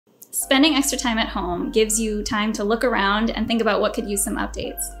Spending extra time at home gives you time to look around and think about what could use some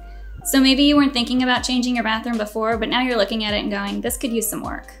updates. So maybe you weren't thinking about changing your bathroom before, but now you're looking at it and going, this could use some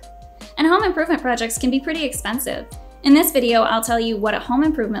work. And home improvement projects can be pretty expensive. In this video, I'll tell you what a home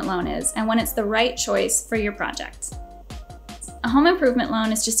improvement loan is and when it's the right choice for your project. A home improvement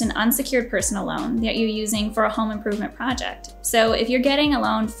loan is just an unsecured personal loan that you're using for a home improvement project. So if you're getting a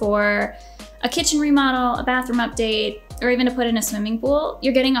loan for a kitchen remodel, a bathroom update, or even to put in a swimming pool,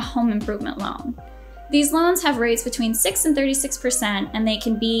 you're getting a home improvement loan. These loans have rates between 6 and 36%, and they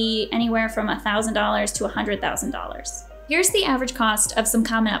can be anywhere from $1,000 to $100,000. Here's the average cost of some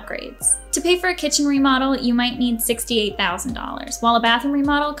common upgrades. To pay for a kitchen remodel, you might need $68,000, while a bathroom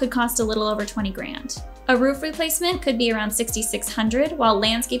remodel could cost a little over 20 grand. A roof replacement could be around $6,600, while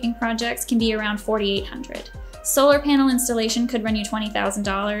landscaping projects can be around $4,800. Solar panel installation could run you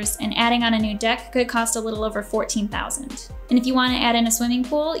 $20,000, and adding on a new deck could cost a little over $14,000. And if you want to add in a swimming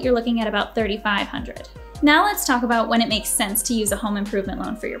pool, you're looking at about $3,500. Now let's talk about when it makes sense to use a home improvement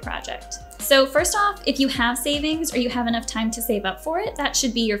loan for your project. So first off, if you have savings or you have enough time to save up for it, that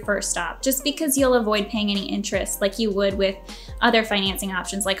should be your first stop, just because you'll avoid paying any interest like you would with other financing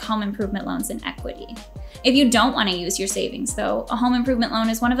options like home improvement loans and equity. If you don't want to use your savings though, a home improvement loan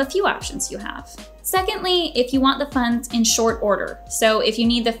is one of a few options you have. Secondly, if you want the funds in short order, so if you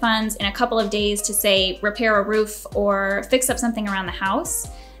need the funds in a couple of days to say repair a roof or fix up something around the house,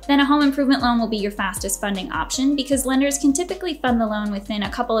 then a home improvement loan will be your fastest funding option because lenders can typically fund the loan within a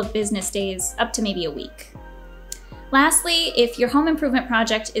couple of business days up to maybe a week. Lastly, if your home improvement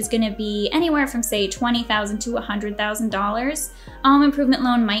project is going to be anywhere from say $20,000 to $100,000, a home improvement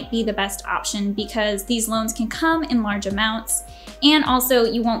loan might be the best option because these loans can come in large amounts, and also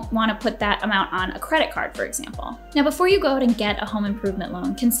you won't want to put that amount on a credit card, for example. Now before you go out and get a home improvement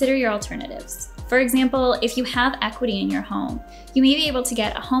loan, consider your alternatives. For example, if you have equity in your home, you may be able to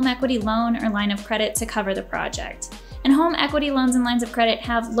get a home equity loan or line of credit to cover the project. And home equity loans and lines of credit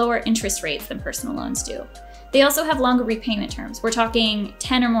have lower interest rates than personal loans do. They also have longer repayment terms. We're talking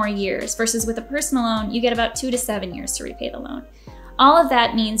 10 or more years, versus with a personal loan, you get about 2 to 7 years to repay the loan. All of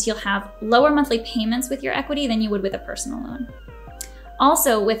that means you'll have lower monthly payments with your equity than you would with a personal loan.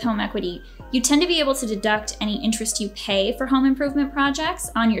 Also, with home equity, you tend to be able to deduct any interest you pay for home improvement projects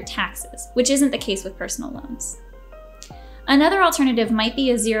on your taxes, which isn't the case with personal loans. Another alternative might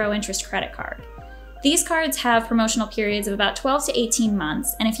be a zero-interest credit card. These cards have promotional periods of about 12 to 18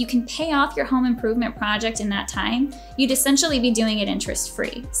 months, and if you can pay off your home improvement project in that time, you'd essentially be doing it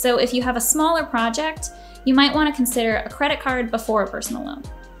interest-free. So if you have a smaller project, you might want to consider a credit card before a personal loan.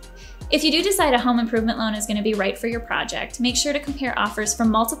 If you do decide a home improvement loan is going to be right for your project, make sure to compare offers from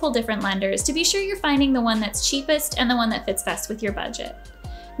multiple different lenders to be sure you're finding the one that's cheapest and the one that fits best with your budget.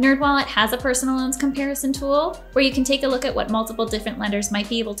 NerdWallet has a personal loans comparison tool where you can take a look at what multiple different lenders might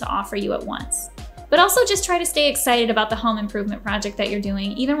be able to offer you at once. But also just try to stay excited about the home improvement project that you're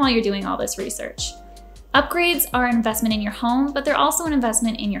doing, even while you're doing all this research. Upgrades are an investment in your home, but they're also an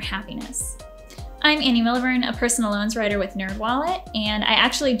investment in your happiness. I'm Annie Millerbernd, a personal loans writer with NerdWallet, and I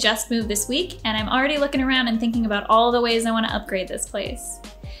actually just moved this week, and I'm already looking around and thinking about all the ways I want to upgrade this place.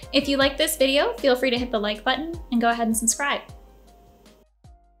 If you like this video, feel free to hit the like button and go ahead and subscribe.